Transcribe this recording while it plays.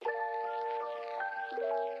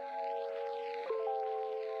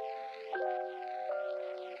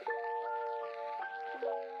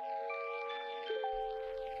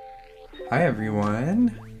Hi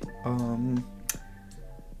everyone.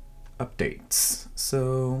 Updates.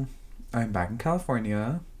 So, I'm back in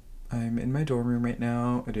California. I'm in my dorm room right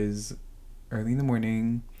now. It is early in the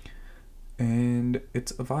morning and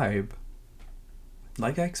it's a vibe.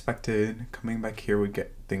 Like I expected, coming back here would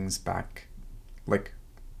get things back like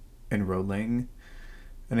enrolling,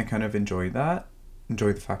 and I kind of enjoy that.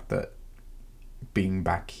 Enjoy the fact that being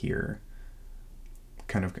back here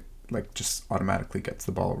kind of like just automatically gets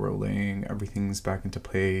the ball rolling. Everything's back into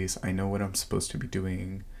place. I know what I'm supposed to be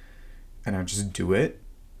doing and I just do it.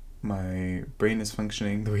 My brain is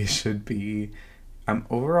functioning the way it should be. I'm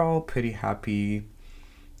overall pretty happy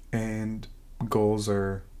and goals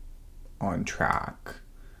are on track.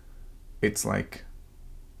 It's like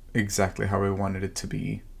exactly how I wanted it to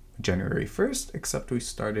be January 1st, except we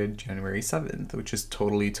started January 7th, which is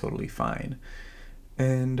totally fine.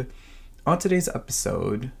 And on today's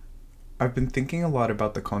episode, I've been thinking a lot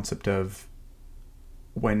about the concept of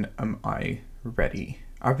when am I ready?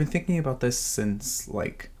 I've been thinking about this since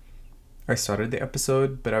I started the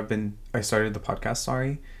episode, but I started the podcast,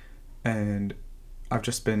 sorry, and I've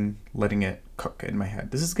just been letting it cook in my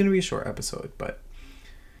head. This is going to be a short episode, but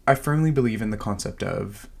I firmly believe in the concept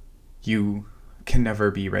of you can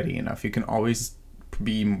never be ready enough. You can always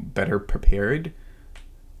be better prepared,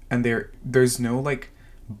 and there's no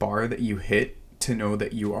bar that you hit to know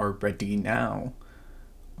that you are ready now.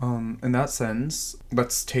 In that sense,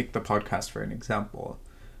 let's take the podcast for an example.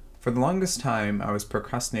 For the longest time, I was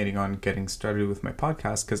procrastinating on getting started with my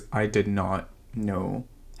podcast because I did not know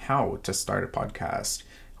how to start a podcast.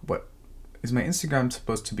 What is my Instagram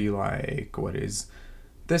supposed to be like? What is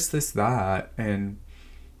this, that? And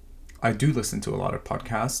I do listen to a lot of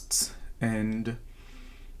podcasts, and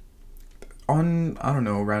on, I don't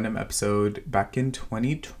know, random episode back in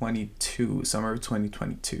 2022, summer of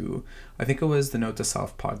 2022, I think it was the Note to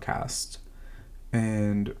Self podcast,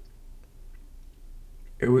 and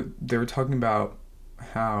they were talking about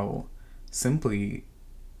how simply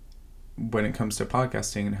when it comes to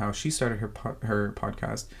podcasting and how she started her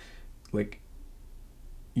podcast,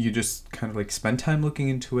 you just kind of spend time looking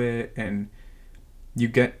into it and you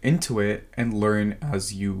get into it and learn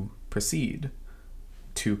as you proceed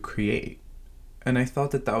to create. And I thought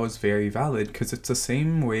that was very valid because it's the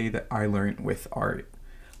same way that I learned with art.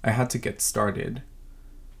 I had to get started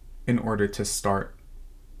in order to start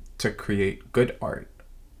to create good art.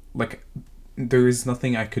 There is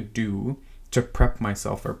nothing I could do to prep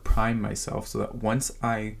myself or prime myself so that once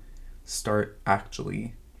I start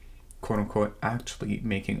actually, quote unquote, actually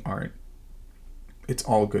making art, it's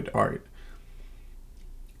all good art.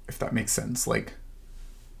 If that makes sense.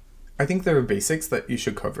 I think there are basics that you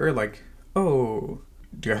should cover, oh,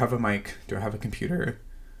 do I have a mic? Do I have a computer?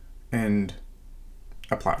 And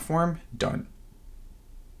a platform? Done.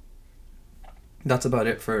 That's about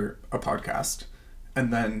it for a podcast.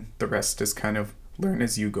 And then the rest is kind of learn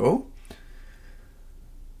as you go.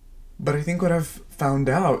 But I think what I've found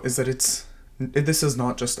out is that this does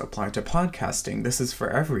not just apply to podcasting. This is for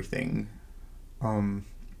everything.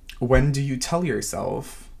 When do you tell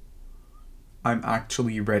yourself, I'm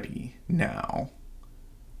actually ready now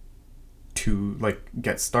to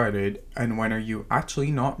get started, and when are you actually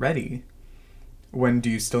not ready? When do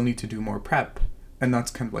you still need to do more prep? And that's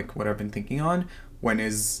kind of what I've been thinking on. When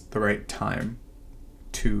is the right time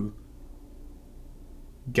to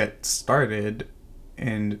get started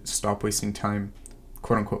and stop wasting time,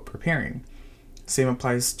 quote unquote, preparing? Same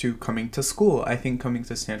applies to coming to school. I think coming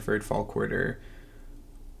to Stanford fall quarter,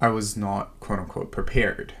 I was not, quote unquote,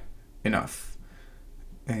 prepared enough,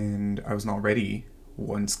 and I was not ready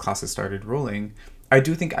once classes started rolling. I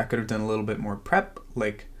do think I could have done a little bit more prep,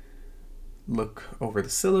 look over the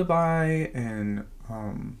syllabi and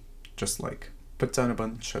just put down a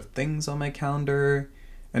bunch of things on my calendar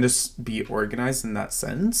and just be organized in that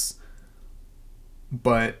sense.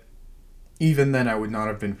 But even then I would not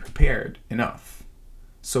have been prepared enough.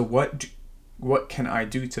 So what can I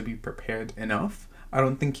do to be prepared enough? I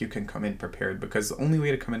don't think you can come in prepared, because the only way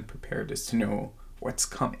to come in prepared is to know what's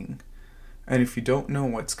coming. And if you don't know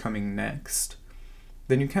what's coming next,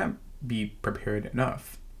 then you can't be prepared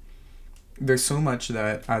enough. There's so much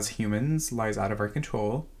that as humans lies out of our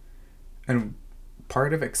control, and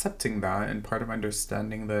part of accepting that and part of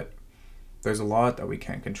understanding that there's a lot that we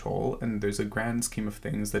can't control and there's a grand scheme of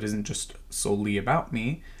things that isn't just solely about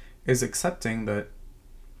me, is accepting that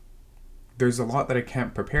there's a lot that I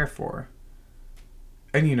can't prepare for.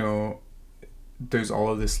 And there's all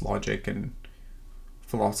of this logic and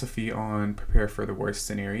philosophy on prepare for the worst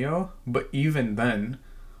scenario, but even then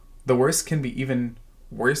the worst can be even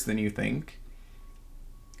worse than you think,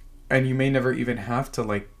 and you may never even have to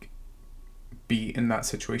be in that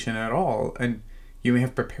situation at all, and you may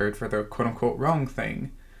have prepared for the quote-unquote wrong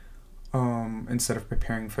thing, instead of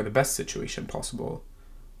preparing for the best situation possible,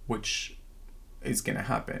 which is gonna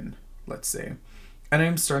happen, let's say. And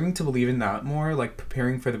I'm starting to believe in that more, like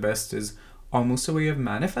preparing for the best is almost a way of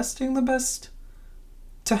manifesting the best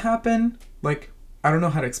to happen. Like, I don't know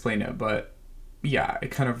how to explain it, but yeah,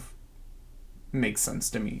 it kind of makes sense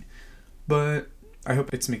to me. But I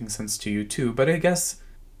hope it's making sense to you too. But I guess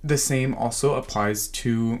the same also applies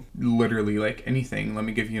to literally like anything. Let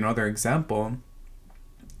me give you another example.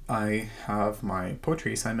 I have my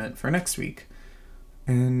poetry assignment for next week,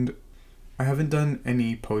 and I haven't done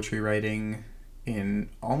any poetry writing in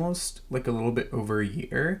almost like a little bit over a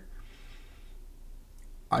year.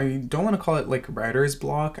 I don't want to call it like writer's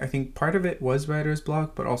block. I think part of it was writer's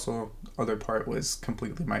block, but also other part was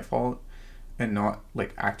completely my fault and not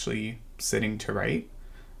like actually sitting to write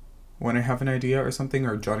when I have an idea or something,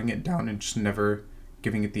 or jotting it down and just never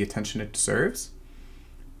giving it the attention it deserves.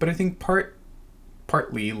 But I think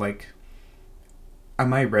partly like,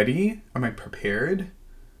 am I ready? Am I prepared?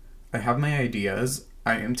 I have my ideas.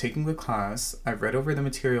 I am taking the class. I've read over the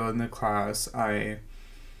material in the class. I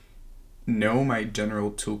know my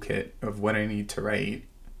general toolkit of what I need to write.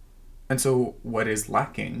 And so what is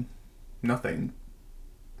lacking? Nothing.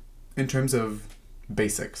 In terms of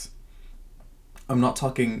basics. I'm not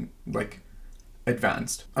talking like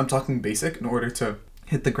advanced. I'm talking basic in order to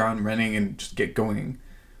hit the ground running and just get going.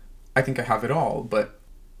 I think I have it all, but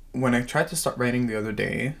when I tried to start writing the other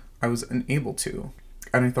day, I was unable to.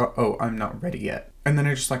 And I thought, oh, I'm not ready yet. And then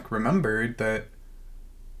I just like remembered that,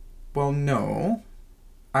 well, no,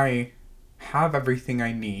 I have everything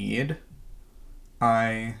I need.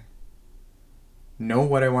 I know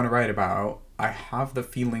what I want to write about. I have the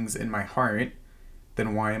feelings in my heart.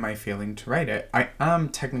 Then why am I failing to write it? I am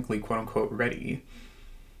technically quote unquote ready.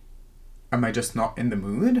 Am I just not in the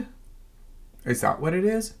mood? Is that what it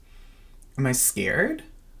is? Am I scared?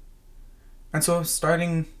 And so I'm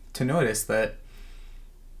starting to notice that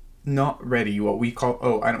not ready, what we call,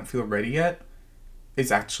 oh, I don't feel ready yet,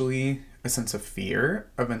 is actually a sense of fear,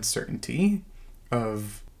 of uncertainty,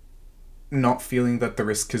 of not feeling that the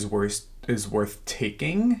risk is worth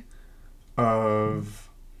taking, of,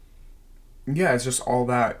 yeah, it's just all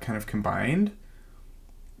that kind of combined.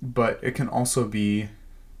 But it can also be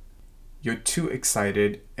you're too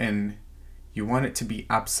excited and you want it to be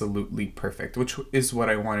absolutely perfect, which is what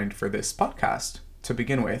I wanted for this podcast to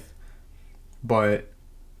begin with. But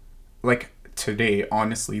like today,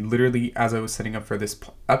 honestly, literally as I was setting up for this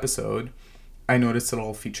episode, I noticed a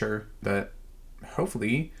little feature that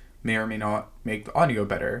hopefully may or may not make the audio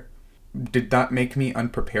better. Did that make me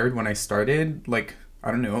unprepared when I started, like,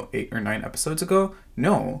 I don't know, 8 or 9 episodes ago?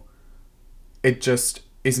 No. It just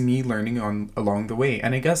is me learning along the way.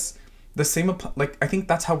 And I guess the same, like, I think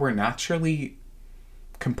that's how we're naturally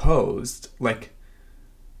composed. Like,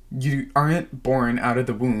 you aren't born out of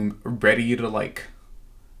the womb ready to, like,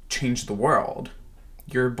 change the world.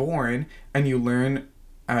 You're born and you learn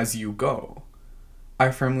as you go.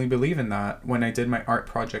 I firmly believe in that. When I did my art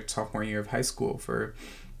project sophomore year of high school for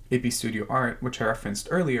AP Studio Art, which I referenced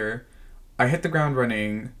earlier, I hit the ground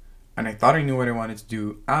running and I thought I knew what I wanted to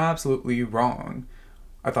do. Absolutely wrong.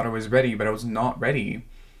 I thought I was ready, but I was not ready.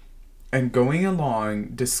 And going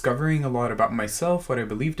along, discovering a lot about myself, what I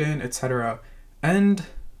believed in, etc., and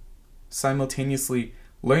simultaneously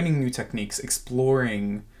learning new techniques,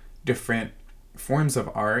 exploring different forms of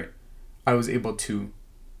art, I was able to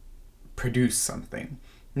produce something.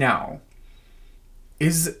 Now,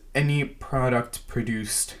 is any product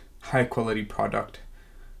produced high quality product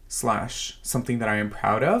 / something that I am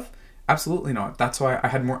proud of? Absolutely not. That's why I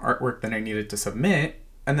had more artwork than I needed to submit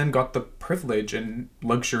and then got the privilege and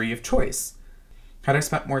luxury of choice. Had I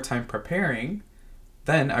spent more time preparing,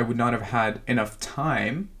 then I would not have had enough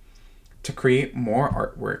time to create more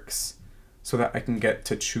artworks so that I can get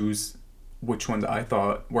to choose which ones I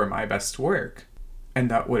thought were my best work. And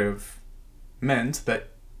that would have meant that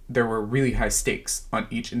there were really high stakes on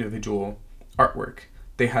each individual artwork.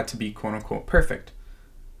 They had to be quote unquote perfect.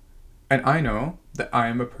 And I know that I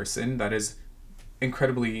am a person that is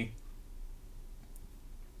incredibly,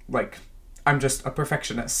 like, I'm just a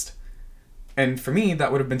perfectionist. And for me,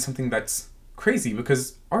 that would have been something that's crazy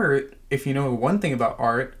because art, if you know one thing about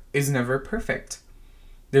art, is never perfect.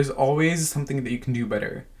 There's always something that you can do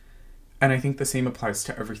better. And I think the same applies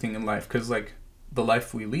to everything in life because, like, the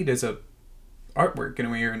life we lead is a artwork in a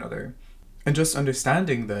way or another. And just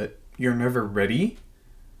understanding that you're never ready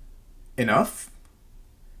enough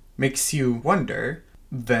makes you wonder,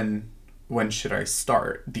 then when should I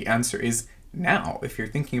start? The answer is now. If you're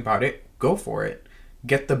thinking about it, go for it.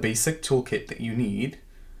 get the basic toolkit that you need,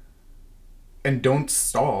 and don't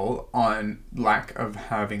stall on lack of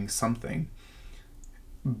having something.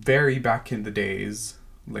 Very back in the days,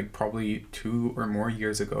 like probably 2 or more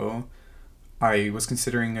years ago, I was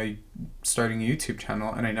considering starting a YouTube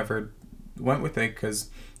channel, and I never went with it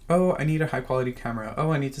because, oh, I need a high quality camera.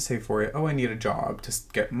 Oh, I need to save for it. Oh, I need a job to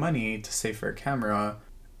get money to save for a camera.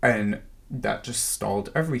 And that just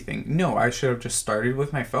stalled everything. No, I should have just started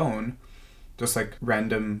with my phone, just like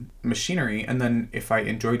random machinery. And then if I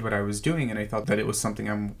enjoyed what I was doing and I thought that it was something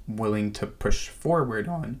I'm willing to push forward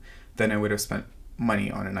on, then I would have spent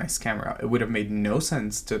money on a nice camera. It would have made no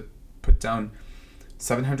sense to put down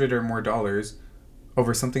 $700 or more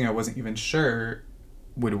over something I wasn't even sure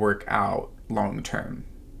would work out long term.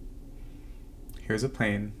 Here's a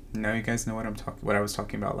plane. Now you guys know what I was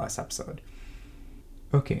talking about last episode.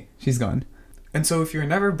 Okay, she's gone. And so if you're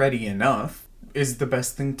never ready enough, is the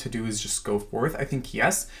best thing to do is just go forth? I think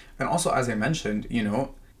yes. And also, as I mentioned,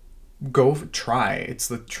 go try. It's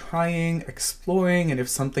the trying, exploring, and if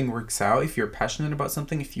something works out, if you're passionate about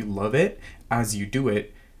something, if you love it, as you do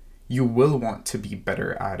it, you will want to be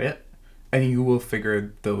better at it, and you will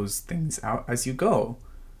figure those things out as you go.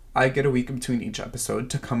 I get a week between each episode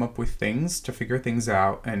to come up with things, to figure things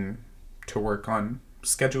out, and to work on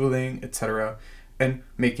scheduling, etc., and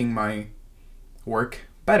making my work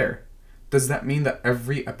better. Does that mean that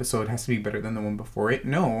every episode has to be better than the one before it?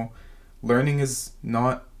 No. Learning is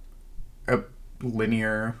not a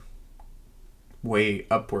linear way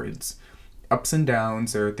upwards. Ups and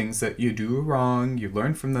downs are things that you do wrong, you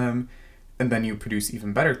learn from them, and then you produce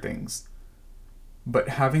even better things. But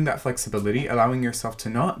having that flexibility, allowing yourself to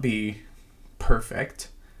not be perfect,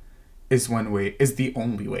 is the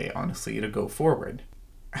only way, honestly, to go forward.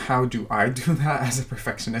 How do I do that as a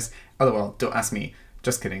perfectionist? LOL, don't ask me.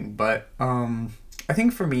 Just kidding. But I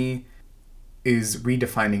think for me is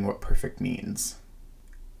redefining what perfect means.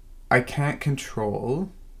 I can't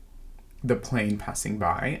control the plane passing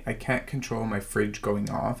by. I can't control my fridge going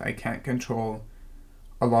off. I can't control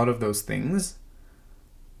a lot of those things.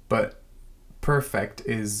 But perfect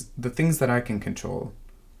is the things that I can control.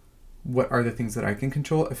 What are the things that I can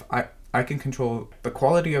control? If I can control the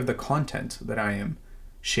quality of the content that I am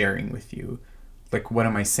sharing with you. Like, what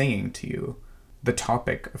am I saying to you? The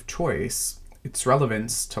topic of choice, its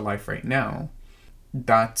relevance to life right now.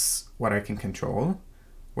 That's what I can control.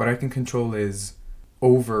 What I can control is,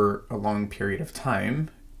 over a long period of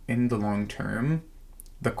time, in the long term,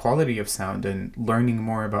 the quality of sound and learning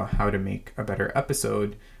more about how to make a better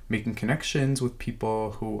episode, making connections with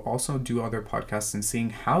people who also do other podcasts and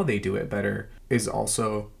seeing how they do it better is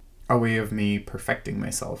also a way of me perfecting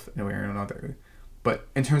myself in a way or another. But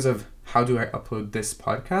in terms of how do I upload this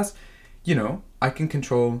podcast, I can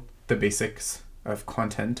control the basics of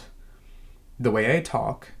content, the way I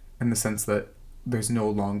talk, in the sense that there's no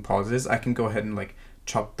long pauses. I can go ahead and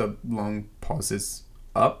chop the long pauses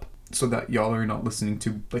up so that y'all are not listening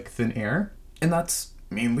to thin air. And that's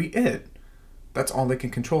mainly it. That's all I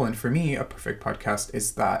can control. And for me, a perfect podcast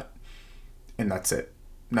is that. And that's it.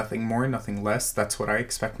 Nothing more, nothing less. That's what I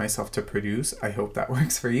expect myself to produce. I hope that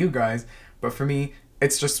works for you guys. But for me,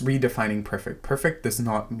 it's just redefining perfect. Perfect does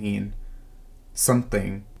not mean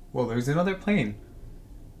something. Well, there's another plane.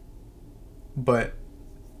 But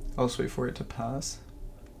I'll just wait for it to pass.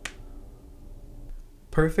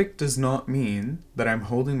 Perfect does not mean that I'm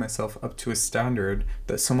holding myself up to a standard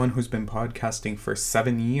that someone who's been podcasting for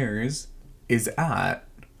 7 years is at.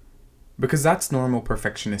 Because that's normal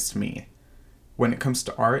perfectionist me. When it comes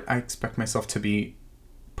to art, I expect myself to be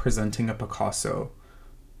presenting a Picasso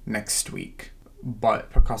next week. But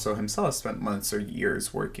Picasso himself spent months or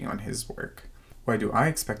years working on his work. Why do I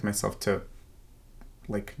expect myself to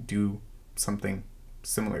do something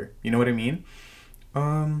similar? You know what I mean?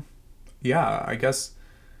 Yeah, I guess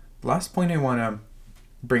the last point I want to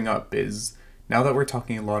bring up is, now that we're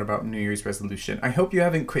talking a lot about New Year's resolution, I hope you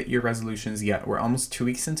haven't quit your resolutions yet. We're almost 2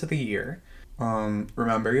 weeks into the year.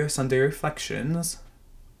 Remember your Sunday reflections,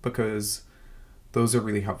 because those are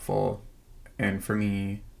really helpful. And for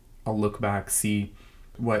me, I'll look back, see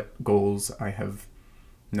what goals I have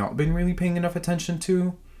not been really paying enough attention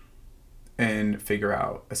to, and figure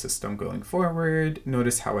out a system going forward.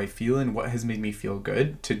 Notice how I feel and what has made me feel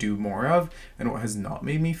good to do more of, and what has not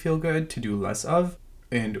made me feel good to do less of,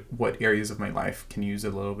 and what areas of my life can use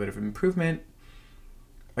a little bit of improvement,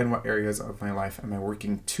 and what areas of my life am I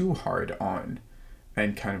working too hard on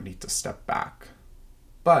and kind of need to step back.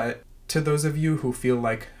 But to those of you who feel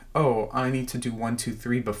like, oh, I need to do 1, 2,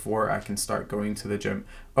 3 before I can start going to the gym.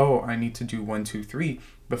 Oh, I need to do 1, 2, 3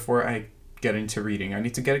 before I get into reading. I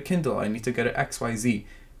need to get a Kindle. I need to get an XYZ.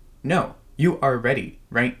 No, You are ready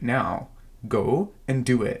right now. Go and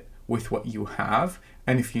do it with what you have.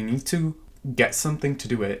 And if you need to get something to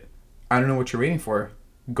do it, I don't know what you're waiting for.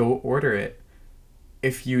 Go order it.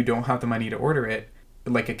 If you don't have the money to order it,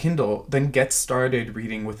 like a Kindle, then get started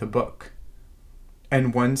reading with a book.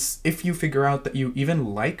 And if you figure out that you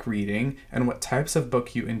even like reading and what types of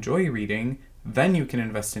book you enjoy reading, then you can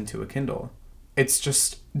invest into a Kindle. It's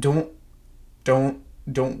just don't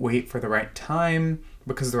wait for the right time,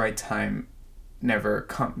 because the right time never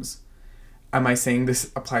comes. Am I saying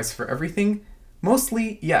this applies for everything?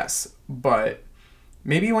 Mostly, yes, but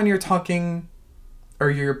maybe when you're talking or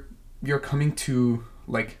you're coming to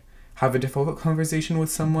like have a difficult conversation with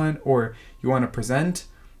someone, or you want to present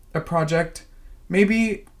a project,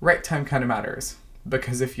 maybe right time kind of matters.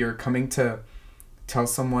 Because if you're coming to tell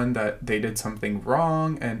someone that they did something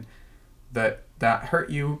wrong and that hurt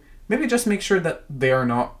you, maybe just make sure that they are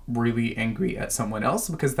not really angry at someone else,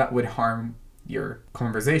 because that would harm your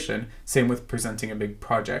conversation. Same with presenting a big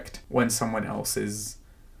project when someone else is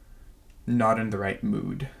not in the right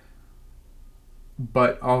mood.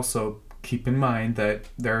 But also keep in mind that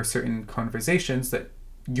there are certain conversations that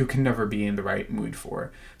you can never be in the right mood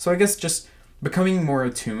for. So I guess just becoming more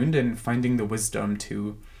attuned and finding the wisdom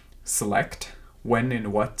to select when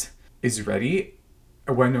and what is ready,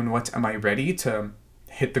 when and what am I ready to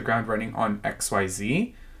hit the ground running on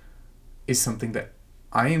XYZ, is something that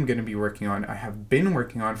I am going to be working on. I have been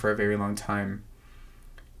working on for a very long time.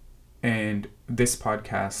 And this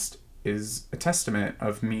podcast is a testament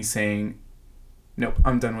of me saying, nope,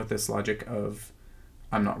 I'm done with this logic of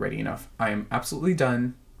I'm not ready enough. I am absolutely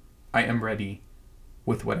done. I am ready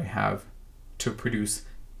with what I have to produce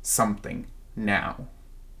something now.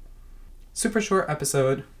 Super short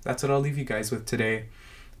episode. That's what I'll leave you guys with today.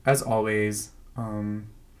 As always,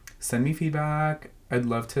 send me feedback. I'd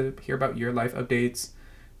love to hear about your life updates,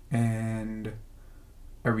 and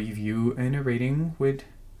a review and a rating would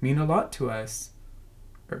mean a lot to us.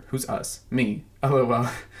 Or who's us? Me. LOL.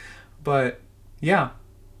 But yeah.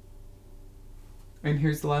 And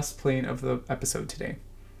here's the last plane of the episode today.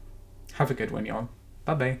 Have a good one, y'all.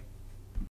 Bye-bye.